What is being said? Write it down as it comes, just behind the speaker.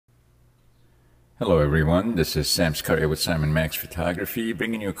Hello everyone, this is Sam Scaria with Simon Max Photography,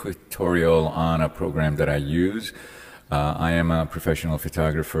 bringing you a quick tutorial on a program that I use. I am a professional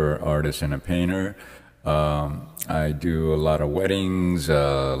photographer, artist, and a painter. I do a lot of weddings,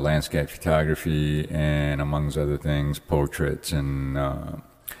 landscape photography, and amongst other things, portraits and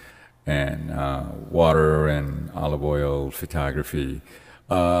water and olive oil photography.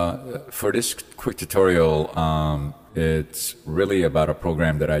 For this quick tutorial, it's really about a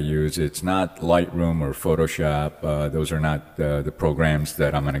program that I use. It's not Lightroom or Photoshop. Those are not the programs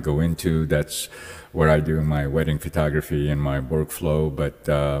that I'm going to go into. That's where I do my wedding photography and my workflow. But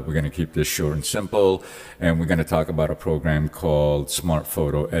we're going to keep this short and simple, and we're going to talk about a program called Smart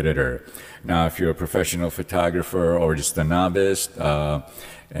Photo Editor. Now, if you're a professional photographer or just a novice,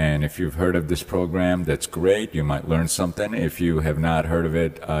 and if you've heard of this program, that's great. You might learn something. If you have not heard of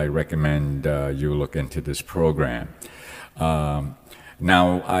it, I recommend you look into this program.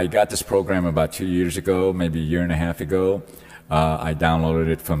 Now, I got this program about 2 years ago, maybe a year and a half ago. I downloaded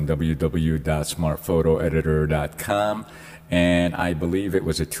it from www.smartphotoeditor.com, and I believe it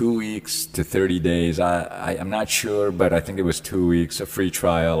was a 2 weeks to 30 days. I'm not sure, but I think it was 2 weeks, a free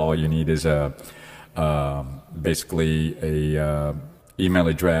trial. All you need is basically a email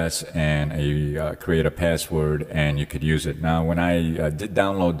address and create a password, and you could use it. Now, when I did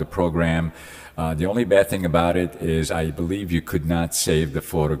download the program, the only bad thing about it is I believe you could not save the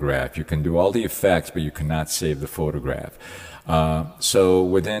photograph. You can do all the effects, but you cannot save the photograph. So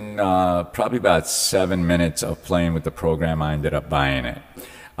within probably about 7 minutes of playing with the program, I ended up buying it.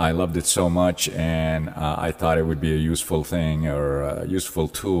 I loved it so much, and I thought it would be a useful thing or a useful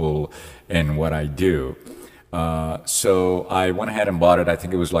tool in what I do. So I went ahead and bought it. I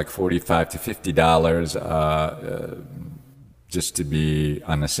think it was like $45 to $50, just to be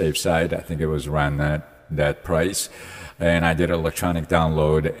on the safe side. I think it was around that price. And I did an electronic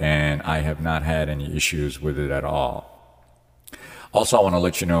download, and I have not had any issues with it at all. Also, I want to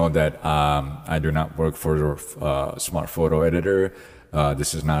let you know that I do not work for Smart Photo Editor.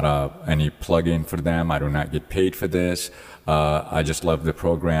 This is not any plug-in for them. I do not get paid for this. I just love the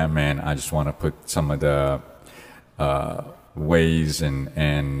program, and I just want to put some of the ways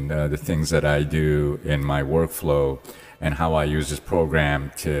and the things that I do in my workflow and how I use this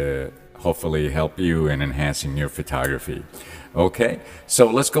program to hopefully help you in enhancing your photography. Okay, so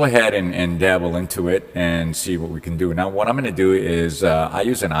let's go ahead and dabble into it and see what we can do. Now, what I'm going to do is I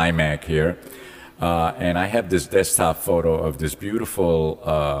use an iMac here, and I have this desktop photo of this beautiful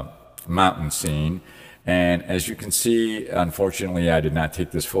mountain scene. And as you can see, unfortunately, I did not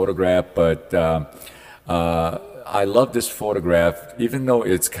take this photograph, but I love this photograph. Even though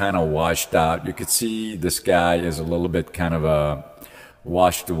it's kind of washed out, you could see the sky is a little bit kind of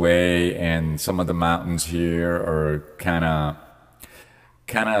washed away, and some of the mountains here are kind of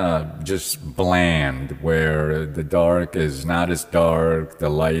just bland, where the dark is not as dark, the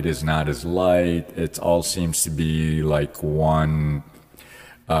light is not as light. It all seems to be like one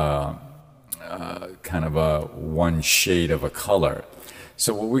kind of one shade of a color.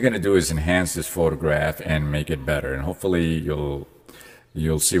 So what we're going to do is enhance this photograph and make it better, and hopefully you'll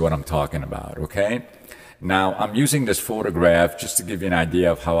see what I'm talking about. Okay, now I'm using this photograph just to give you an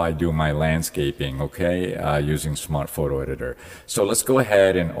idea of how I do my landscaping, okay, using Smart Photo Editor. So let's go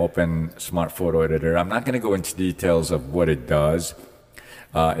ahead and open Smart Photo Editor. I'm not going to go into details of what it does.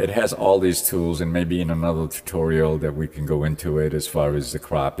 It has all these tools, and maybe in another tutorial that we can go into it as far as the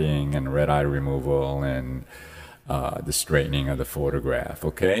cropping and red eye removal and the straightening of the photograph.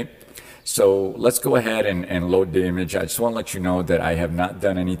 Okay, so let's go ahead and load the image. I just want to let you know that I have not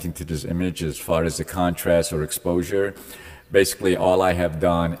done anything to this image as far as the contrast or exposure. Basically, all I have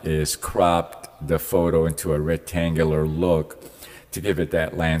done is cropped the photo into a rectangular look to give it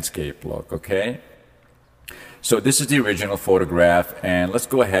that landscape look. Okay, so this is the original photograph, and let's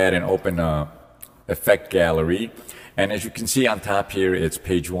go ahead and open a effect gallery. And as you can see on top here, it's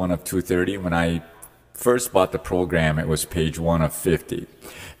page 1 of 230. When I first bought the program, it was page 1 of 50.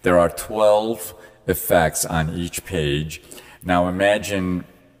 There are 12 effects on each page. Now imagine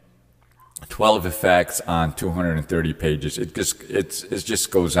 12 effects on 230 pages. It just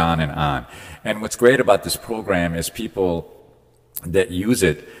goes on and on. And what's great about this program is people that use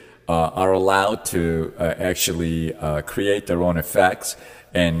it are allowed to actually create their own effects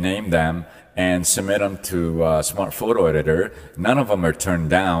and name them and submit them to Smart Photo Editor. None of them are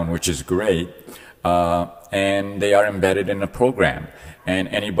turned down, which is great. And they are embedded in the program, and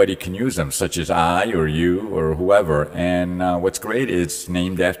anybody can use them, such as I or you or whoever. And what's great is it's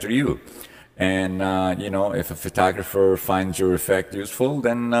named after you. And you know, if a photographer finds your effect useful,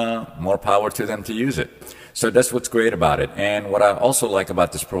 then more power to them to use it. So that's what's great about it. And what I also like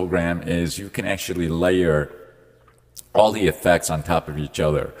about this program is you can actually layer all the effects on top of each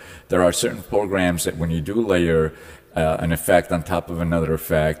other. There are certain programs that when you do layer an effect on top of another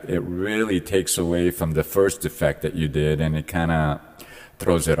effect, it really takes away from the first effect that you did, and it kind of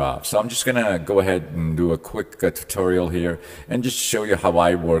throws it off. So I'm just gonna go ahead and do a quick tutorial here and just show you how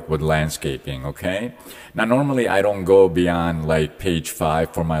I work with landscaping, okay? Now normally I don't go beyond like page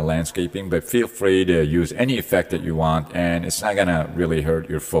 5 for my landscaping, but feel free to use any effect that you want, and it's not gonna really hurt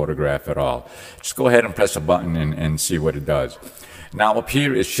your photograph at all. Just go ahead and press a button and see what it does. Now up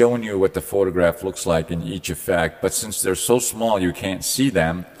here is showing you what the photograph looks like in each effect, but since they're so small you can't see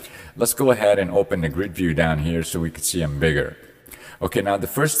them, let's go ahead and open the grid view down here so we can see them bigger. Okay, now the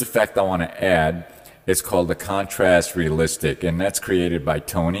first effect I want to add is called the contrast realistic, and that's created by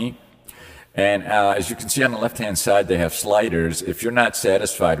Tony. And as you can see on the left hand side, they have sliders. If you're not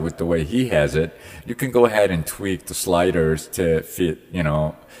satisfied with the way he has it, you can go ahead and tweak the sliders to fit, you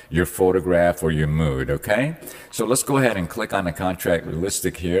know, your photograph or your mood. Okay, so let's go ahead and click on the contrast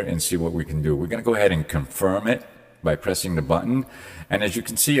realistic here and see what we can do. We're going to go ahead and confirm it by pressing the button, and as you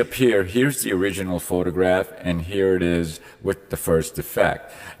can see up here, here's the original photograph, and here it is with the first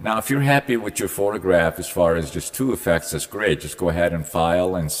effect. Now if you're happy with your photograph as far as just 2 effects, that's great. Just go ahead and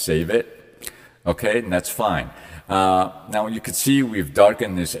file and save it. Okay, and that's fine. Now you can see we've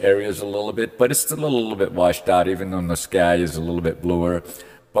darkened these areas a little bit, but it's still a little bit washed out, even though the sky is a little bit bluer.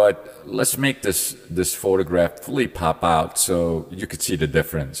 But let's make this photograph fully pop out so you could see the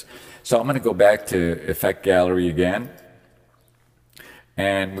difference. So I'm going to go back to Effect Gallery again,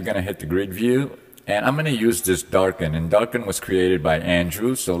 and we're going to hit the grid view, and I'm going to use this darken, and darken was created by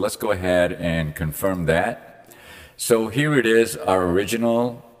Andrew, so let's go ahead and confirm that. So here it is, our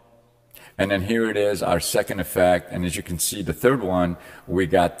original, and then here it is, our second effect, and as you can see, the third one, we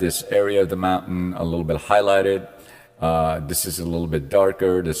got this area of the mountain a little bit highlighted. This is a little bit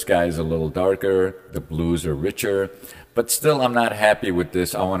darker, the sky is a little darker, the blues are richer, but still I'm not happy with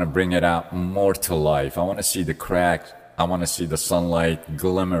this. I want to bring it out more to life. I want to see the cracks, I want to see the sunlight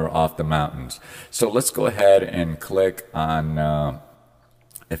glimmer off the mountains. So let's go ahead and click on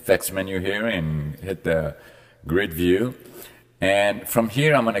effects menu here and hit the grid view. And from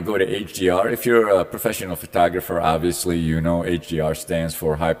here, I'm going to go to HDR. If you're a professional photographer, obviously you know HDR stands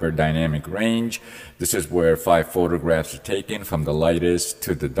for Hyper Dynamic Range. This is where 5 photographs are taken from the lightest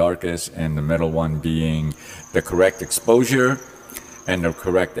to the darkest, and the middle one being the correct exposure and the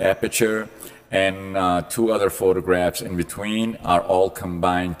correct aperture. And 2 other photographs in between are all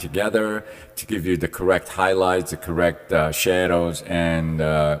combined together to give you the correct highlights, the correct shadows, and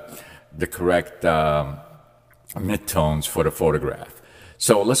the correct midtones for the photograph.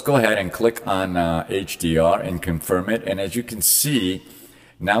 So let's go ahead and click on HDR and confirm it. And as you can see,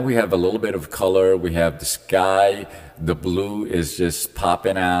 now we have a little bit of color. We have the sky, the blue is just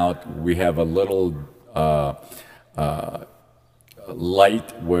popping out. We have a little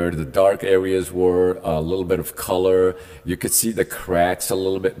light where the dark areas were, a little bit of color. You could see the cracks a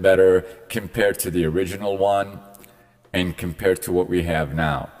little bit better compared to the original one and compared to what we have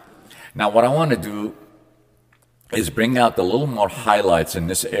now. Now what I want to do is bring out a little more highlights in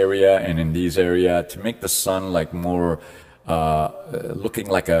this area and in these area to make the sun like more looking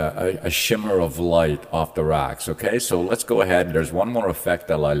like a shimmer of light off the rocks. Okay, so let's go ahead. There's one more effect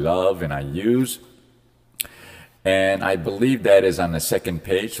that I love and I use, and I believe that is on the second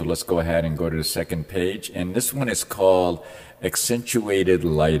page. So let's go ahead and go to the second page, and this one is called Accentuated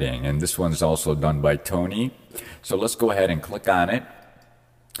Lighting, and this one's also done by Tony. So let's go ahead and click on it,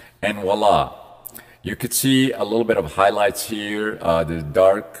 and voila. You could see a little bit of highlights here. The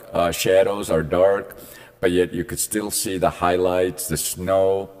dark shadows are dark, but yet you could still see the highlights. The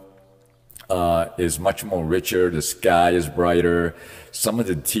snow is much more richer. The sky is brighter. Some of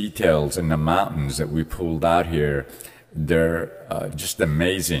the details in the mountains that we pulled out here, they're just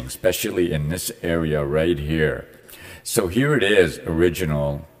amazing, especially in this area right here. So here it is,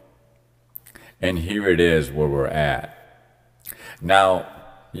 original, and here it is where we're at. Now,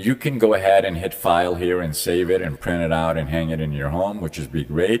 you can go ahead and hit file here and save it and print it out and hang it in your home, which would be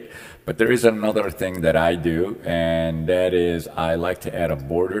great. But there is another thing that I do, and that is I like to add a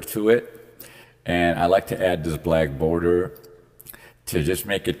border to it. And I like to add this black border to just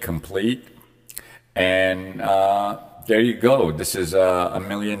make it complete. And there you go. This is a $1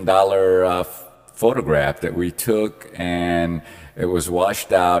 million photograph that we took, and it was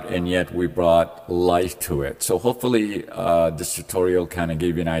washed out, and yet we brought life to it. So hopefully this tutorial kind of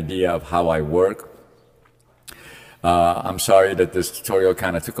gave you an idea of how I work. I'm sorry that this tutorial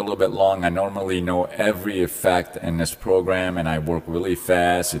kind of took a little bit long. I normally know every effect in this program and I work really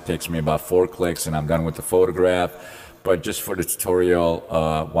fast. It takes me about 4 clicks and I'm done with the photograph. But just for the tutorial,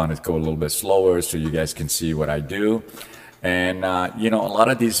 wanted to go a little bit slower so you guys can see what I do. And, you know, a lot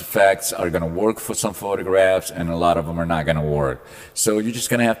of these effects are going to work for some photographs and a lot of them are not going to work. So you're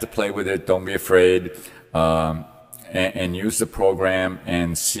just going to have to play with it. Don't be afraid, and use the program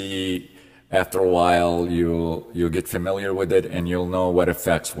and see. After a while, you'll get familiar with it and you'll know what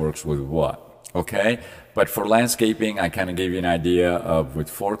effects works with what. Okay? But for landscaping, I kind of gave you an idea of with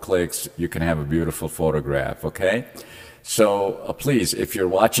 4 clicks, you can have a beautiful photograph. Okay? So please, if you're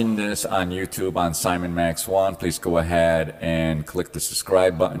watching this on YouTube on Simon Max 1, please go ahead and click the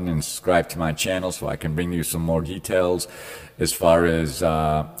subscribe button and subscribe to my channel so I can bring you some more details as far as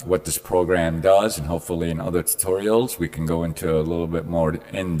what this program does, and hopefully in other tutorials we can go into a little bit more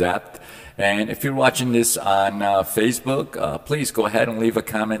in depth. And if you're watching this on Facebook, please go ahead and leave a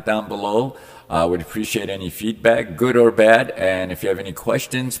comment down below. I would appreciate any feedback, good or bad. And if you have any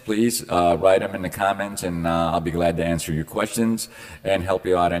questions, please write them in the comments, and I'll be glad to answer your questions and help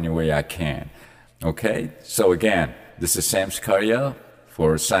you out any way I can. Okay, so again, this is Sam Scaria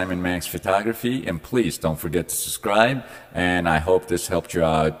for Simon Max Photography, and please don't forget to subscribe, and I hope this helped you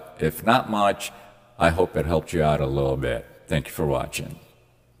out. If not much, I hope it helped you out a little bit. Thank you for watching.